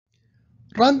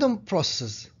Random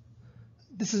processes.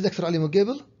 This is Dr. Ali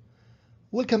Mogable.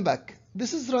 Welcome back.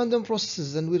 This is random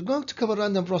processes, and we're going to cover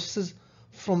random processes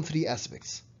from three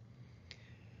aspects.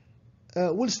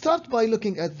 We'll start by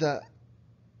looking at the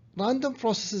random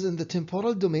processes in the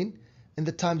temporal domain, in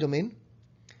the time domain.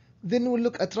 Then we'll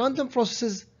look at random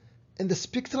processes in the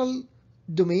spectral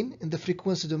domain, in the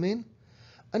frequency domain.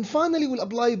 And finally, we'll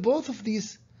apply both of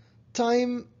these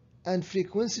time and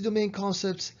frequency domain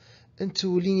concepts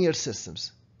into linear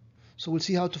systems. So we'll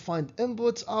see how to find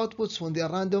inputs, outputs when they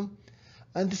are random.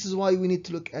 And this is why we need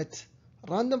to look at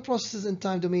random processes in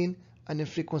time domain and in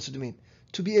frequency domain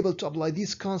to be able to apply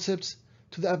these concepts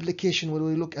to the application when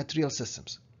we look at real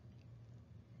systems.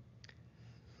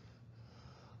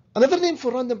 Another name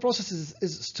for random processes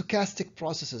is stochastic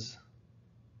processes.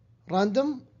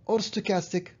 Random or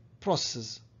stochastic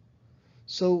processes.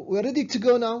 So we're ready to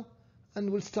go now, and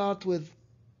we'll start with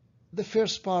the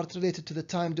first part related to the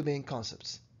time domain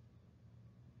concepts.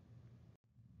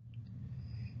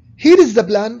 Here is the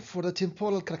plan for the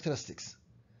temporal characteristics.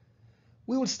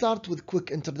 We will start with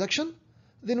quick introduction,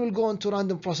 then we'll go on to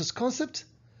random process concept,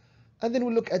 and then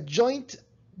we'll look at joint,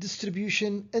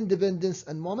 distribution, independence,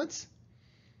 and moments.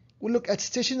 We'll look at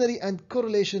stationary and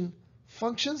correlation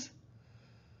functions.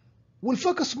 We'll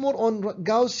focus more on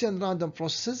Gaussian random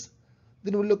processes.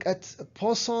 Then we'll look at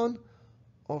Poisson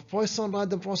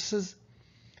random processes,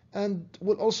 and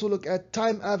we'll also look at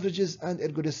time averages and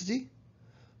ergodicity.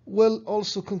 We'll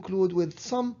also conclude with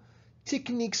some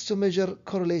techniques to measure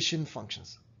correlation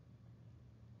functions.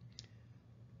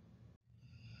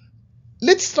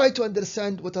 Let's try to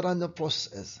understand what a random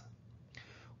process is.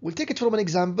 We'll take it from an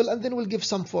example, and then we'll give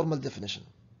some formal definition.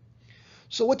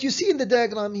 So what you see in the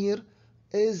diagram here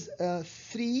is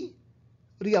three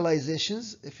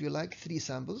realizations, if you like, three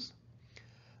samples.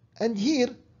 And here,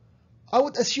 I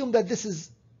would assume that this is,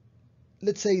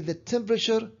 let's say, the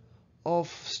temperature of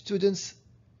students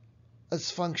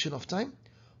as function of time,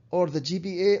 or the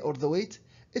GPA or the weight.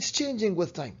 It's changing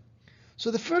with time.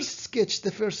 So the first sketch,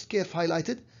 the first curve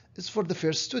highlighted, is for the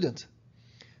first student.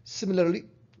 Similarly,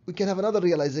 we can have another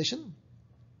realization,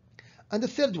 and the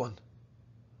third one.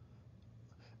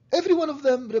 Every one of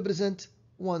them represent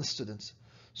one student.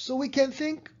 So we can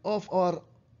think of our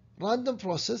random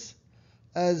process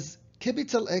as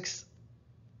capital X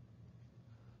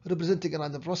representing a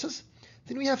random process.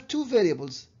 Then we have two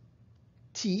variables,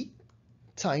 t,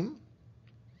 time,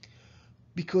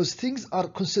 because things are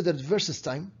considered versus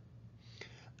time,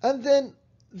 and then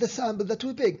the sample that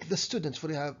we pick, the student. For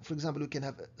example, we can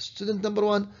have student number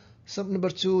 1, number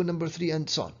 2, number 3, and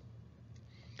so on.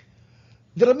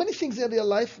 There are many things in real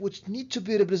life which need to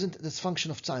be represented as function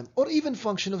of time or even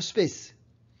function of space.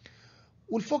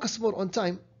 We'll focus more on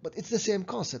time, but it's the same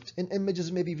concept. In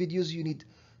images, maybe videos, you need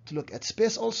to look at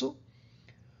space also.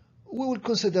 We will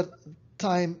consider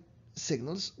time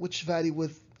signals which vary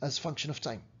as function of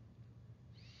time.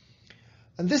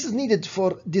 And this is needed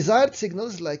for desired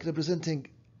signals, like representing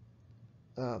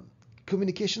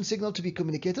communication signal to be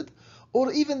communicated,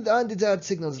 or even the undesired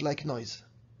signals like noise.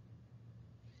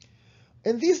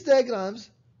 In these diagrams,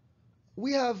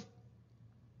 we have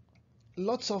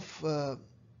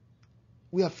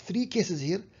we have three cases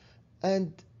here,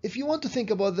 and if you want to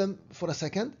think about them for a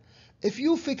second, if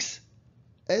you fix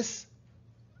S,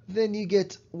 then you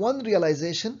get one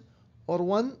realization or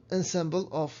one ensemble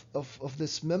of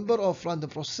this member of random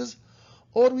processes,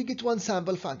 or we get one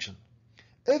sample function.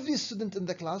 Every student in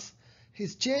the class,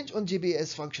 his change on GPA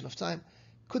as function of time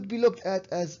could be looked at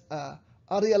as a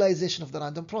realization of the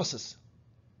random process.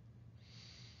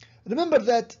 Remember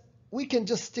that we can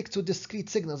just stick to discrete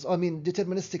signals,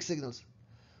 deterministic signals.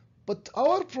 But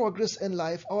our progress in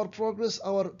life, our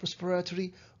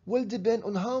prosperity will depend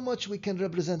on how much we can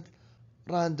represent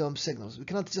random signals. We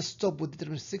cannot just stop with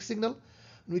deterministic signal,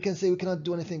 and we can say we cannot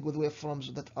do anything with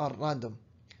waveforms that are random.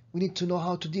 We need to know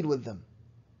how to deal with them.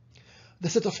 The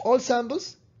set of all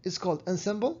samples is called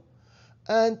ensemble,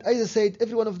 and as I said,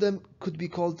 every one of them could be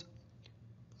called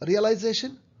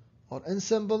realization or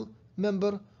ensemble,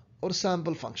 member, or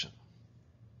sample function.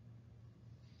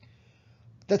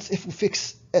 That's if we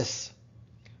fix S.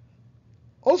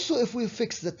 Also, if we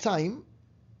fix the time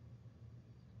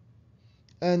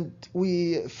and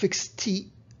we fix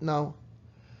T, now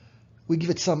we give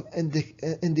it some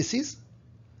indices.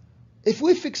 If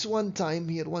we fix one time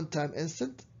here, one time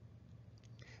instant,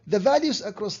 the values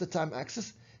across the time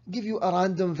axis give you a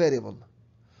random variable.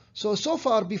 So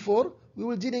far before, we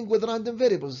were dealing with random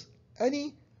variables.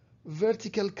 Any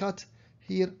vertical cut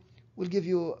here will give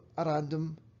you a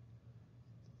random,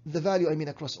 the value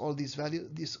across all these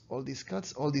values, all these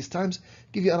cuts, all these times,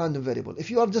 give you a random variable.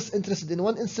 If you are just interested in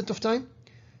one instant of time,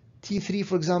 T3,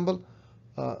 for example,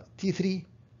 T3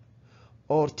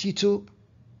 or T2,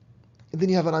 and then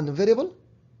you have a random variable.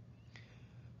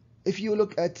 If you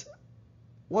look at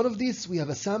one of these, we have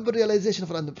a sample realization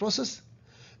of a random process.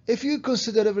 If you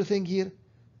consider everything here,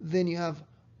 then you have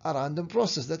a random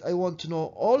process that I want to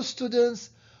know all students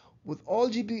with all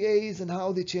GPAs and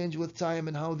how they change with time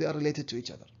and how they are related to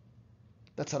each other.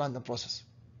 That's a random process.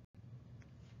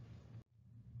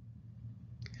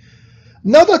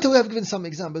 Now that we have given some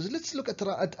examples, let's look at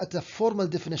a formal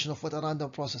definition of what a random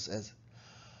process is.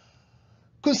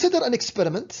 Consider an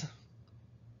experiment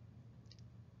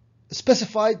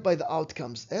specified by the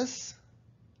outcomes S,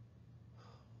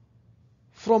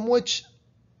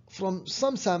 from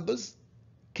some samples,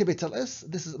 capital S,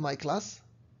 this is my class,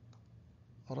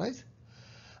 all right?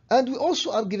 And we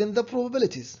also are given the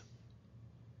probabilities.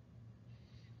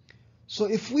 So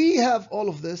if we have all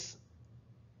of this,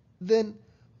 then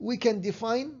we can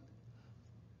define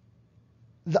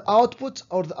the output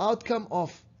or the outcome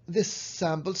of this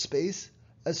sample space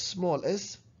as small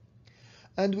s,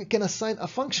 and we can assign a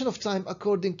function of time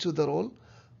according to the role,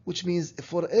 which means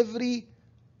for every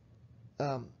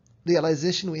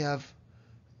realization we have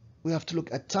to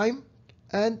look at time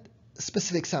and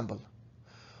specific sample,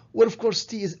 where of course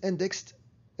t is indexed.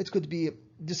 It could be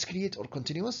discrete or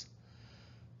continuous.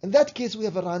 In that case, we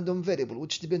have a random variable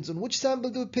which depends on which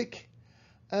sample do we pick,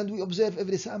 and we observe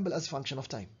every sample as function of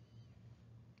time.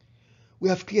 We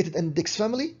have created an index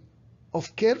family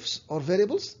of curves or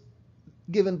variables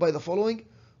given by the following,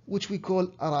 which we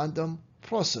call a random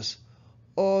process,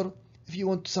 or if you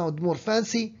want to sound more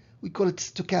fancy, we call it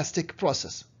stochastic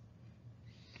process.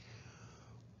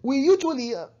 We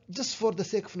usually, just for the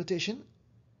sake of notation,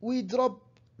 we drop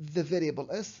the variable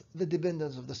s, the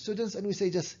dependence of the students, and we say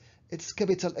just it's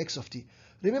capital X of t.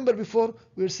 Remember before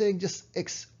we were saying just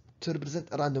x to represent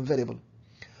a random variable.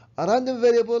 A random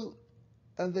variable,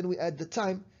 and then we add the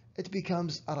time, it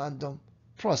becomes a random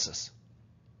process.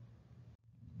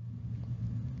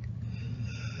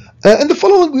 In the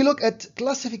following, we look at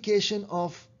classification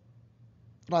of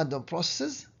random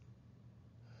processes.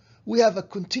 We have a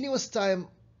continuous time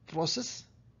process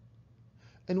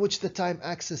in which the time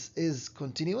axis is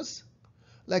continuous,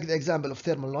 like the example of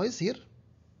thermal noise here.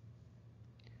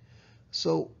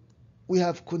 So we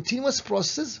have continuous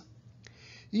processes.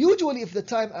 Usually if the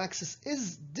time axis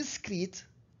is discrete,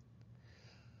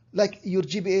 like your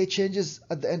GPA changes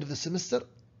at the end of the semester,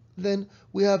 then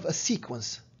we have a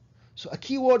sequence. So a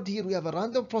keyword here, we have a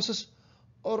random process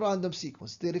or random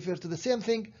sequence. They refer to the same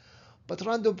thing, but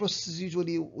random processes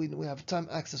usually when we have time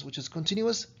axis which is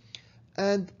continuous,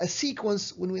 and a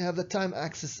sequence when we have the time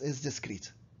axis is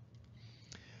discrete.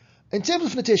 In terms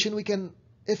of notation, we can,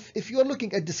 if you are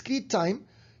looking at discrete time,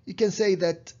 you can say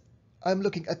that I'm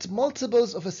looking at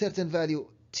multiples of a certain value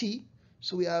t.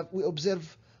 So we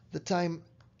observe the time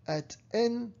at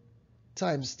n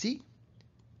times t.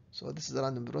 So this is a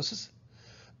random process.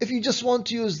 If you just want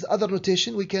to use the other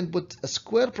notation, we can put a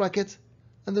square bracket,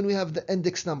 and then we have the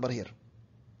index number here,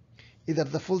 either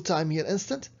the full time here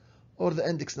instant or the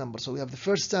index number. So we have the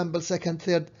first sample, second,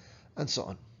 third, and so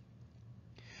on.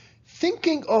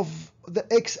 Thinking of the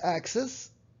x-axis,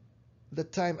 the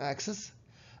time axis,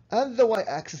 and the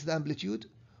y-axis, the amplitude,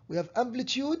 we have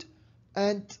amplitude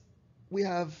and we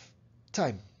have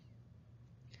time.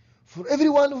 For every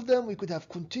one of them, we could have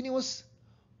continuous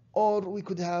or we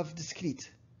could have discrete.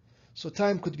 So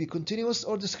time could be continuous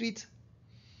or discrete.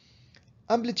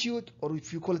 Amplitude, or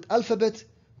if you call it alphabet,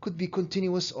 could be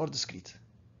continuous or discrete.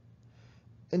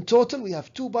 In total, we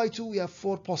have 2 by 2, we have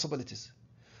 4 possibilities.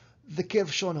 The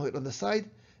curve shown here on the side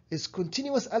is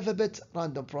continuous alphabet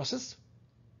random process.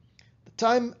 The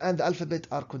time and the alphabet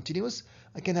are continuous.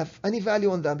 I can have any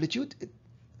value on the amplitude,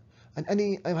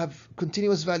 and I have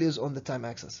continuous values on the time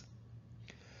axis.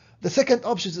 The second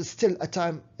option is still a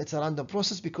time, it's a random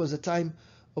process because the time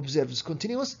observed is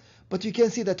continuous, but you can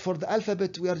see that for the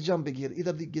alphabet we are jumping here.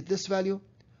 Either you get this value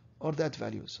or that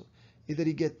value. So either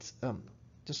you get,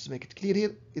 just to make it clear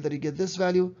here, either you get this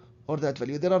value or that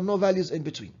value. There are no values in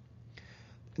between.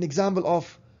 An example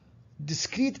of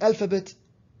discrete alphabet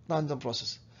random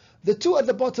process. The two at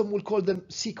the bottom, we'll call them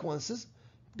sequences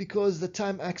because the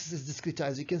time axis is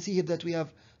discretized. You can see here that we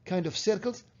have kind of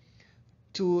circles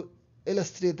to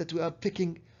illustrate that we are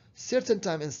picking certain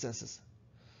time instances.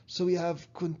 So we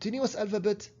have continuous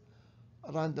alphabet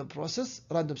random process,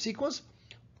 random sequence,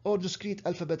 or discrete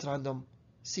alphabet random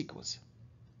sequence.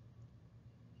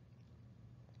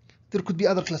 There could be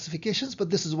other classifications, but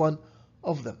this is one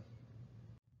of them.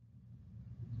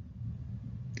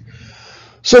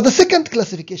 So the second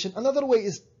classification, another way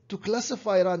is to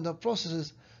classify random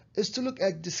processes is to look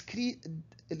at discrete.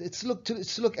 Let's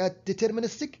look at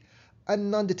deterministic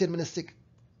and non-deterministic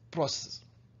processes.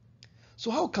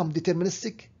 So how come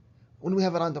deterministic when we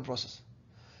have a random process?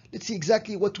 Let's see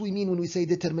exactly what we mean when we say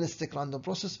deterministic random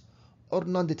process or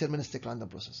non-deterministic random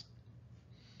process.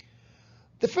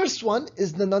 The first one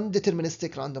is the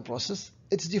non-deterministic random process.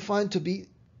 It's defined to be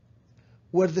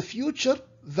where the future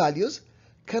values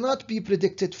cannot be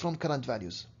predicted from current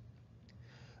values.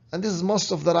 And this is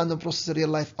most of the random processes in real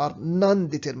life are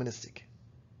non-deterministic.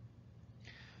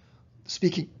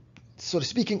 Speaking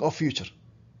of future.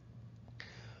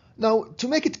 Now, to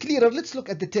make it clearer, let's look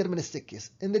at the deterministic case.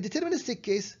 In the deterministic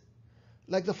case,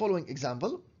 like the following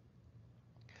example,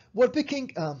 we're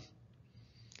picking a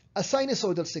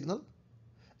sinusoidal signal.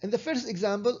 In the first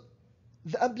example,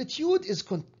 the amplitude is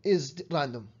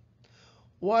random.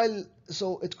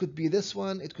 So it could be this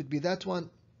one, it could be that one.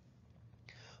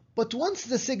 But once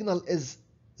the signal is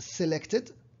selected,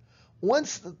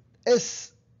 once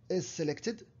S is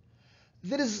selected,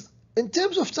 there is, in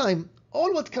terms of time,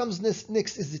 all what comes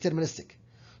next is deterministic.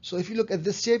 So if you look at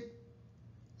this shape,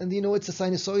 and you know it's a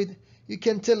sinusoid, you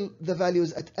can tell the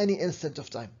values at any instant of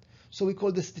time. So we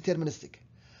call this deterministic.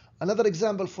 Another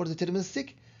example for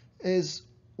deterministic is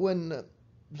when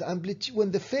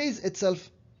the phase itself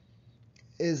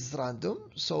is random.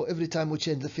 So every time we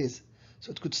change the phase,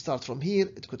 so it could start from here,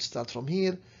 it could start from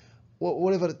here,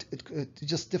 whatever,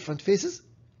 just different phases.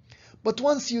 But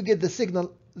once you get the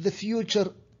signal, the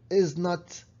future is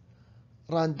not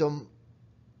random.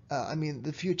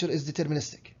 The future is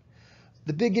deterministic.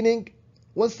 The beginning,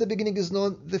 once the beginning is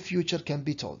known, the future can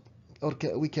be told, or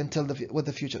we can tell what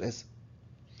the future is.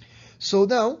 So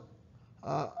now,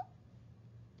 a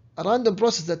random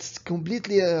process that's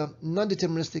completely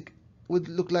non-deterministic would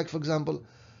look like, for example,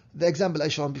 the example I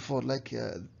shown before, like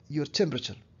your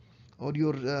temperature or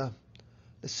your,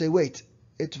 let's say, weight.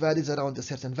 It varies around a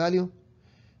certain value.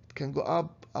 It can go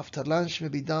up after lunch,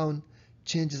 maybe down,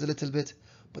 changes a little bit,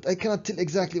 but I cannot tell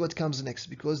exactly what comes next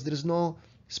because there is no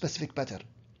specific pattern.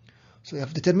 So we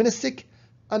have deterministic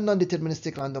and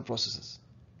non-deterministic random processes.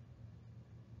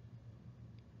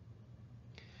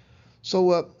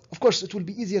 So of course it will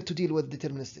be easier to deal with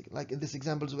deterministic. Like in this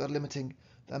examples, we are limiting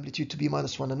the amplitude to be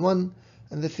 -1 and 1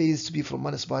 and the phase to be from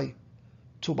 -π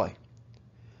to π.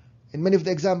 In many of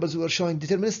the examples we are showing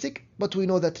deterministic, but we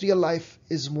know that real life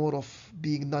is more of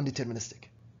being non-deterministic.